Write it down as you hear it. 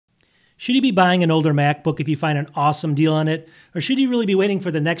Should you be buying an older MacBook if you find an awesome deal on it? Or should you really be waiting for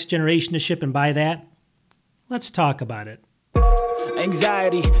the next generation to ship and buy that? Let's talk about it.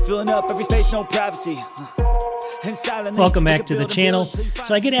 Anxiety, filling up every space, no privacy. Welcome back to the channel.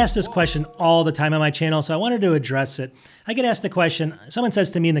 So I get asked this question all the time on my channel, so I wanted to address it. I get asked the question, someone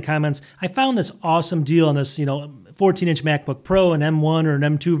says to me in the comments, I found this awesome deal on this 14-inch MacBook Pro, an M1 or an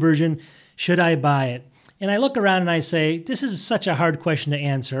M2 version. Should I buy it? And I look around and I say, this is such a hard question to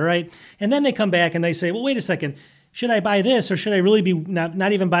answer, right? And then they come back and they say, well, wait a second. Should I buy this, or should I really be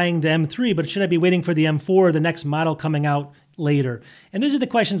not even buying the M3, but should I be waiting for the M4, the next model coming out later? And these are the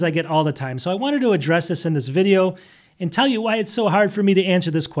questions I get all the time. So I wanted to address this in this video and tell you why it's so hard for me to answer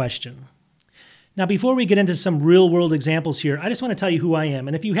this question. Now, before we get into some real-world examples here, I just want to tell you who I am.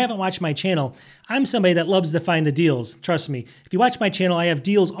 And if you haven't watched my channel, I'm somebody that loves to find the deals. Trust me. If you watch my channel, I have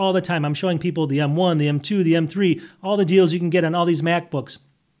deals all the time. I'm showing people the M1, the M2, the M3, all the deals you can get on all these MacBooks.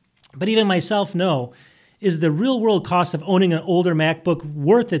 But even myself know, is the real-world cost of owning an older MacBook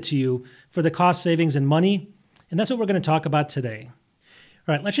worth it to you for the cost savings and money? And that's what we're going to talk about today.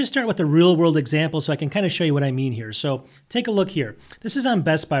 All right, let's just start with the real-world example so I can kind of show you what I mean here. So take a look here. This is on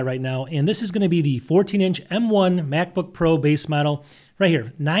Best Buy right now, and this is going to be the 14-inch M1 MacBook Pro base model right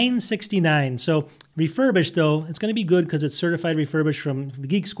here, $969. So refurbished, though, it's going to be good because it's certified refurbished from the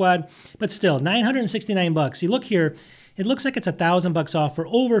Geek Squad, but still, $969. You look here, it looks like it's $1,000 off or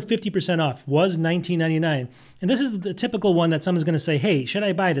over 50% off. Was $1999. And this is the typical one that someone's going to say, hey, should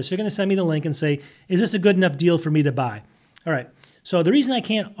I buy this? They're going to send me the link and say, is this a good enough deal for me to buy? All right. So the reason I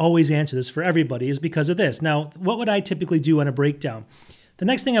can't always answer this for everybody is because of this. Now, what would I typically do on a breakdown? The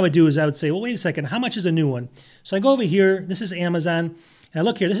next thing I would do is I would say, well, wait a second, how much is a new one? So I go over here, this is Amazon, and I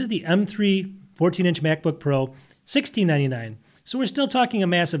look here, this is the M3 14-inch MacBook Pro, $1699. So we're still talking a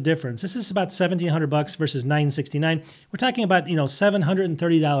massive difference. This is about $1,700 versus $969. We're talking about,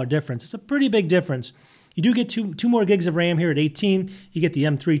 $730 difference. It's a pretty big difference. You do get two more gigs of RAM here at 18. You get the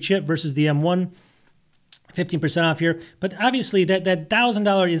M3 chip versus the M1. 15% off here, but obviously that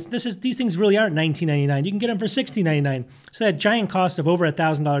 $1,000 these things really aren't $1999. You can get them for $1699. So that giant cost of over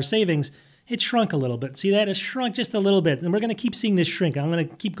 $1,000 savings, it shrunk a little bit. See that? It shrunk just a little bit, and we're going to keep seeing this shrink. I'm going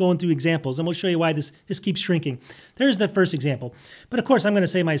to keep going through examples, and we'll show you why this keeps shrinking. There's the first example. But of course, I'm going to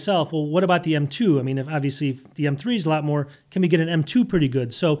say myself, well, what about the M2? I mean, if the M3 is a lot more, can we get an M2 pretty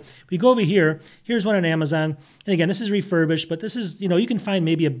good? So we go over here. Here's one on Amazon. And again, this is refurbished, but this is, you can find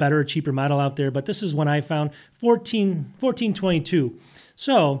maybe a better, cheaper model out there, but this is one I found, $1422.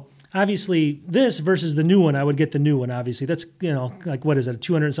 So obviously, this versus the new one, I would get the new one, obviously. That's, like, what is it, a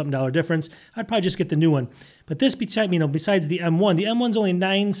 $200-something difference? I'd probably just get the new one. But this, besides the M1's only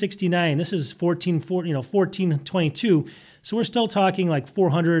 $969. This is $1422. So we're still talking like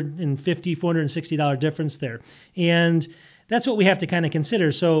 $450, $460 difference there. And that's what we have to kind of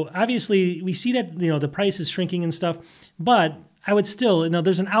consider. So obviously, we see that, the price is shrinking and stuff, but I would still,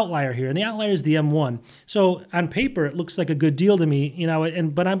 there's an outlier here, and the outlier is the M1. So on paper, it looks like a good deal to me,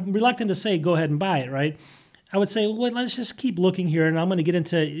 but I'm reluctant to say go ahead and buy it, right? I would say, well, let's just keep looking here, and I'm going to get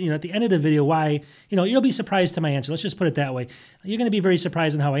into, at the end of the video why, you'll be surprised to my answer. Let's just put it that way. You're going to be very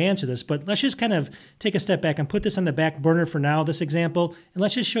surprised in how I answer this, but let's just kind of take a step back and put this on the back burner for now, this example, and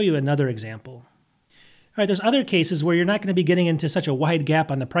let's just show you another example. All right, there's other cases where you're not going to be getting into such a wide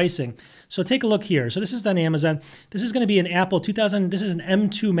gap on the pricing. So take a look here. So this is on Amazon. This is going to be an Apple 2000. This is an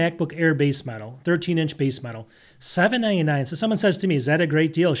M2 MacBook Air base model, 13-inch base model, $799. So someone says to me, is that a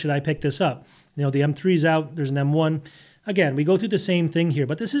great deal? Should I pick this up? The M3's out. There's an M1. Again, we go through the same thing here,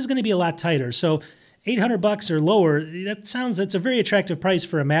 but this is going to be a lot tighter. So $800 or lower, that's a very attractive price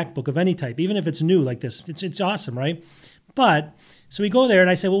for a MacBook of any type, even if it's new like this. It's awesome, right? But so we go there and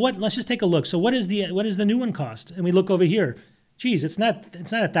I say, well, let's just take a look. So what is the new one cost? And we look over here. Geez, it's not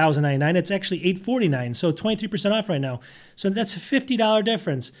 $1,099. It's actually $849. So 23% off right now. So that's a $50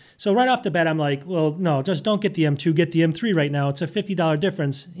 difference. So right off the bat, I'm like, well, no, just don't get the M2. Get the M3 right now. It's a $50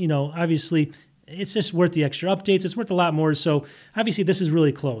 difference. Obviously, it's just worth the extra updates. It's worth a lot more. So obviously, this is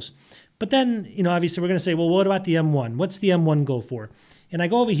really close. But then, obviously, we're going to say, well, what about the M1? What's the M1 go for? And I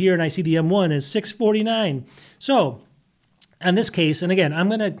go over here and I see the M1 is $649. So in this case, and again, I'm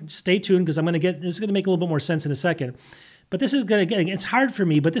going to stay tuned because this is going to make a little bit more sense in a second. But this is going to, it's hard for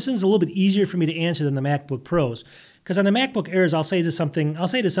me, but this is a little bit easier for me to answer than the MacBook Pros. Because on the MacBook Airs, I'll say to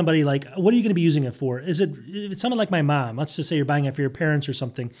somebody like, what are you going to be using it for? If it's someone like my mom, let's just say you're buying it for your parents or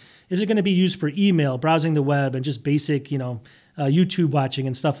something. Is it going to be used for email, browsing the web, and just basic, YouTube watching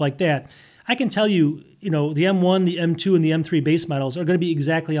and stuff like that? I can tell you, the M1, the M2, and the M3 base models are going to be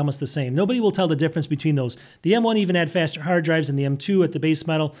exactly almost the same. Nobody will tell the difference between those. The M1 even had faster hard drives than the M2 at the base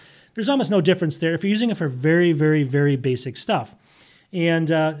model. There's almost no difference there if you're using it for very, very, very basic stuff. And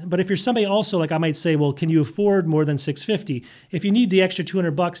but if you're somebody also, like I might say, well, can you afford more than $650? If you need the extra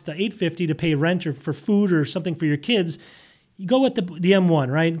 $200 to $850 to pay rent or for food or something for your kids, you go with the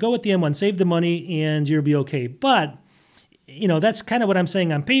M1, right? Go with the M1, save the money, and you'll be okay. But that's kind of what I'm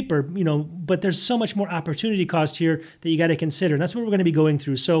saying on paper, but there's so much more opportunity cost here that you got to consider. And that's what we're going to be going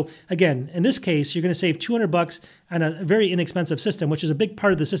through. So again, in this case, you're going to save $200 on a very inexpensive system, which is a big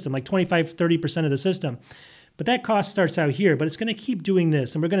part of the system, like 25, 30% of the system. But that cost starts out here, but it's going to keep doing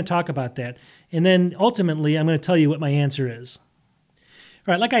this. And we're going to talk about that. And then ultimately, I'm going to tell you what my answer is.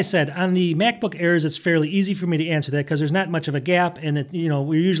 All right, like I said, on the MacBook Airs, it's fairly easy for me to answer that because there's not much of a gap, and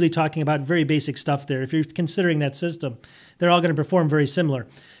we're usually talking about very basic stuff there. If you're considering that system, they're all going to perform very similar.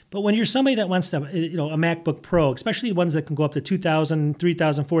 But when you're somebody that wants to, a MacBook Pro, especially ones that can go up to $2,000,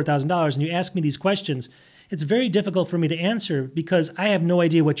 $3,000, $4,000, and you ask me these questions, it's very difficult for me to answer because I have no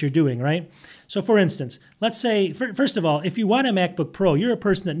idea what you're doing, right? So for instance, let's say, first of all, if you want a MacBook Pro, you're a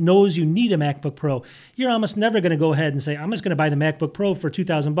person that knows you need a MacBook Pro. You're almost never going to go ahead and say, I'm just going to buy the MacBook Pro for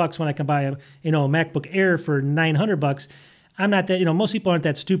 $2,000 when I can buy a MacBook Air for $900. I'm not that, most people aren't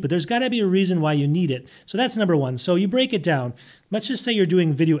that stupid. There's got to be a reason why you need it. So that's number one. So you break it down. Let's just say you're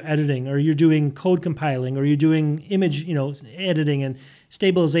doing video editing, or you're doing code compiling, or you're doing image, editing and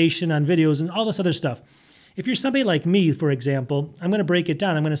stabilization on videos and all this other stuff. If you're somebody like me, for example, I'm going to break it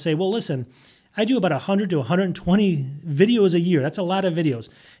down. I'm going to say, well, listen, I do about 100 to 120 videos a year. That's a lot of videos.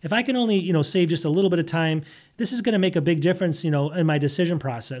 If I can only, save just a little bit of time, this is going to make a big difference, in my decision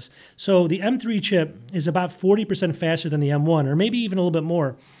process. So the M3 chip is about 40% faster than the M1, or maybe even a little bit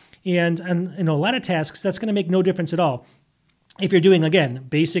more. And a lot of tasks, that's going to make no difference at all. If you're doing, again,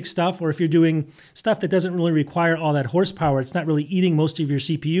 basic stuff, or if you're doing stuff that doesn't really require all that horsepower, it's not really eating most of your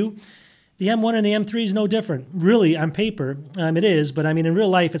CPU, the M1 and the M3 is no different. Really, on paper, it is, but in real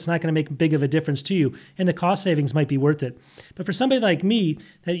life, it's not going to make big of a difference to you, and the cost savings might be worth it. But for somebody like me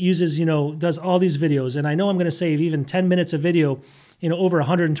that uses, does all these videos, and I know I'm going to save even 10 minutes of video, over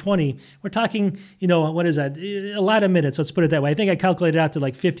 120, we're talking, what is that? A lot of minutes, let's put it that way. I think I calculated out to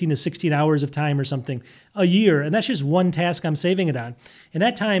like 15 to 16 hours of time or something a year, and that's just one task I'm saving it on. And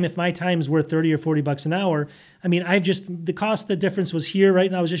that time, if my time's worth 30 or 40 bucks an hour, the cost, the difference was here, right?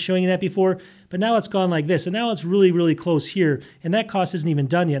 And I was just showing you that before, but now it's gone like this, and now it's really, really close here, and that cost isn't even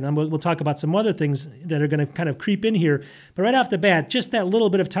done yet. And we'll talk about some other things that are going to kind of creep in here, but right off the bat, just that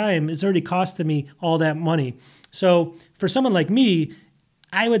little bit of time is already costing me all that money. So for someone like me,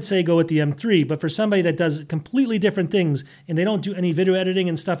 I would say go with the M3, but for somebody that does completely different things and they don't do any video editing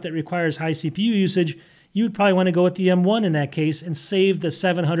and stuff that requires high CPU usage, you'd probably want to go with the M1 in that case and save the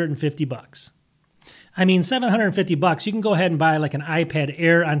 $750. $750, you can go ahead and buy like an iPad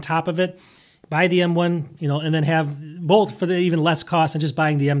Air on top of it, buy the M1, and then have both for the even less cost than just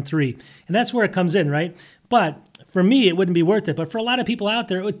buying the M3. And that's where it comes in, right? But for me, it wouldn't be worth it. But for a lot of people out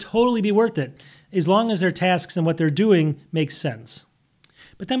there, it would totally be worth it, as long as their tasks and what they're doing makes sense.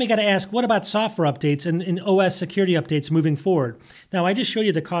 But then we got to ask, what about software updates and OS security updates moving forward? Now, I just showed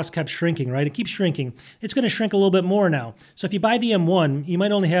you the cost kept shrinking, right? It keeps shrinking. It's going to shrink a little bit more now. So if you buy the M1, you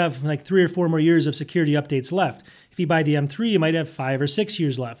might only have like 3 or 4 more years of security updates left. If you buy the M3, you might have 5 or 6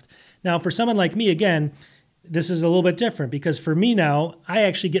 years left. Now, for someone like me, again, this is a little bit different, because for me now, I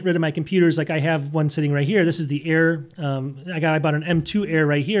actually get rid of my computers. Like I have one sitting right here. This is the Air. I bought an M2 Air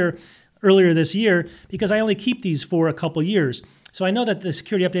right here earlier this year, because I only keep these for a couple years. So I know that the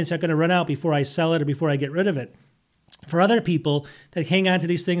security updates are going to run out before I sell it or before I get rid of it. For other people that hang on to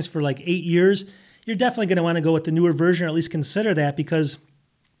these things for like 8 years, you're definitely going to want to go with the newer version, or at least consider that, because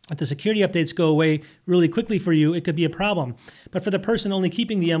if the security updates go away really quickly for you, it could be a problem. But for the person only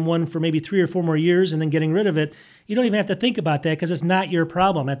keeping the M1 for maybe 3 or 4 more years and then getting rid of it, you don't even have to think about that, because it's not your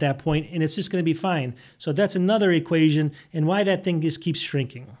problem at that point, and it's just going to be fine. So that's another equation, and why that thing just keeps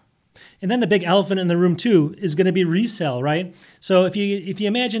shrinking. And then the big elephant in the room too is going to be resale, right? So if you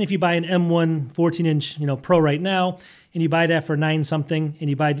imagine if you buy an M1 14-inch Pro right now, and you buy that for $9 something, and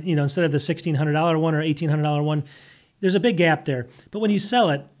you buy instead of the $1,600 one or $1,800 one, there's a big gap there. But when you sell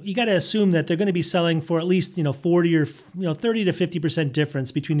it, you got to assume that they're going to be selling for at least 40 or 30 to 50%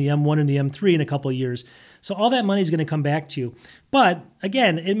 difference between the M1 and the M3 in a couple of years. So all that money is going to come back to you. But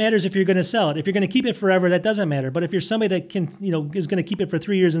again, it matters if you're going to sell it. If you're going to keep it forever, that doesn't matter. But if you're somebody that can is going to keep it for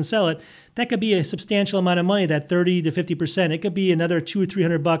 3 years and sell it, that could be a substantial amount of money. That 30 to 50%. It could be another $200 or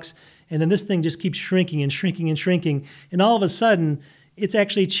 $300, and then this thing just keeps shrinking and shrinking and shrinking, and all of a sudden, it's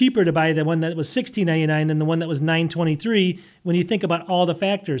actually cheaper to buy the one that was $16.99 than the one that was $9.23 when you think about all the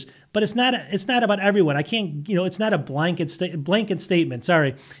factors. But it's not about everyone. I can't, it's not a blanket statement.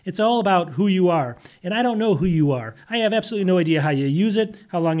 Sorry. It's all about who you are. And I don't know who you are. I have absolutely no idea how you use it,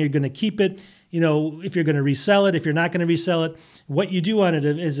 how long you're going to keep it. if you're going to resell it, if you're not going to resell it, what you do on it.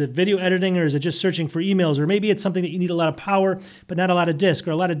 Is it video editing, or is it just searching for emails? Or maybe it's something that you need a lot of power, but not a lot of disk,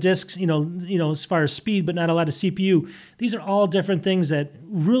 or a lot of disks, as far as speed, but not a lot of CPU. These are all different things that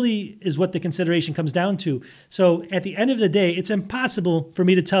really is what the consideration comes down to. So at the end of the day, it's impossible for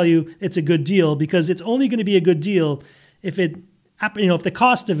me to tell you it's a good deal, because it's only going to be a good deal if if the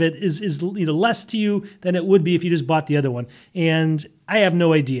cost of it is less to you than it would be if you just bought the other one. And I have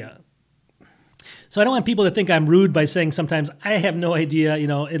no idea. So I don't want people to think I'm rude by saying sometimes I have no idea,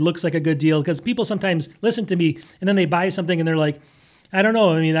 it looks like a good deal, because people sometimes listen to me and then they buy something and they're like, I don't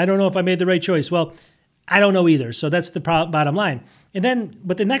know. I don't know if I made the right choice. Well, I don't know either. So that's the bottom line.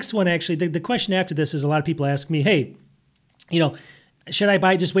 But the next one, actually, the question after this is, a lot of people ask me, hey, should I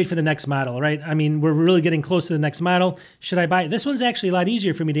buy, just wait for the next model, right? We're really getting close to the next model. Should I buy it? This one's actually a lot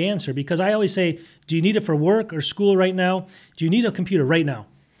easier for me to answer, because I always say, do you need it for work or school right now? Do you need a computer right now?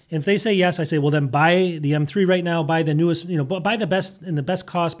 And if they say yes, I say, well, then buy the M3 right now, buy the newest, buy the best and the best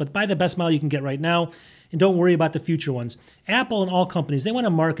cost, but buy the best model you can get right now, and don't worry about the future ones. Apple and all companies, they want to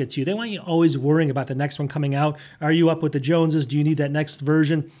market to you. They want you always worrying about the next one coming out. Are you up with the Joneses? Do you need that next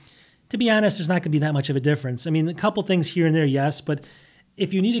version? To be honest, there's not going to be that much of a difference. A couple things here and there, yes, but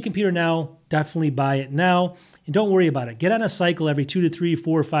if you need a computer now, definitely buy it now, and don't worry about it. Get on a cycle every 2 to 3,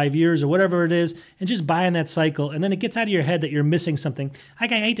 4, or 5 years, or whatever it is, and just buy on that cycle, and then it gets out of your head that you're missing something. I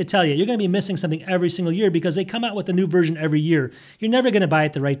hate to tell you, you're going to be missing something every single year, because they come out with a new version every year. You're never going to buy it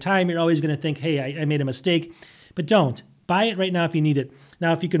at the right time. You're always going to think, hey, I made a mistake. But don't. Buy it right now if you need it.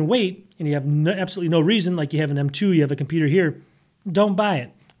 Now, if you can wait, and you have absolutely no reason, like you have an M2, you have a computer here, don't buy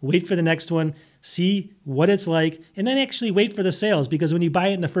it. Wait for the next one, see what it's like, and then actually wait for the sales, because when you buy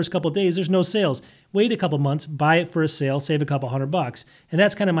it in the first couple of days, there's no sales. Wait a couple months, buy it for a sale, save a couple $100. And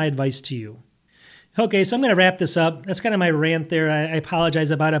that's kind of my advice to you. Okay, so I'm going to wrap this up. That's kind of my rant there. I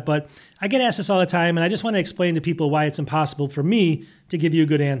apologize about it, but I get asked this all the time, and I just want to explain to people why it's impossible for me to give you a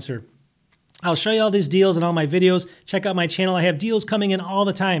good answer. I'll show you all these deals in all my videos. Check out my channel. I have deals coming in all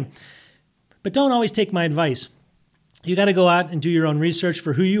the time. But don't always take my advice. You got to go out and do your own research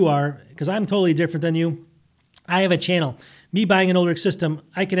for who you are, because I'm totally different than you. I have a channel. Me buying an older system,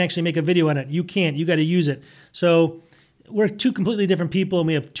 I can actually make a video on it. You can't. You got to use it. So we're two completely different people, and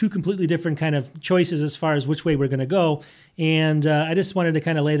we have two completely different kind of choices as far as which way we're going to go. And I just wanted to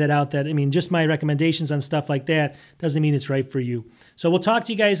kind of lay that out, that, just my recommendations on stuff like that doesn't mean it's right for you. So we'll talk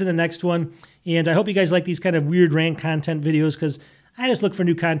to you guys in the next one. And I hope you guys like these kind of weird rant content videos, because I just look for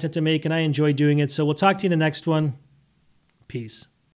new content to make, and I enjoy doing it. So we'll talk to you in the next one. Peace.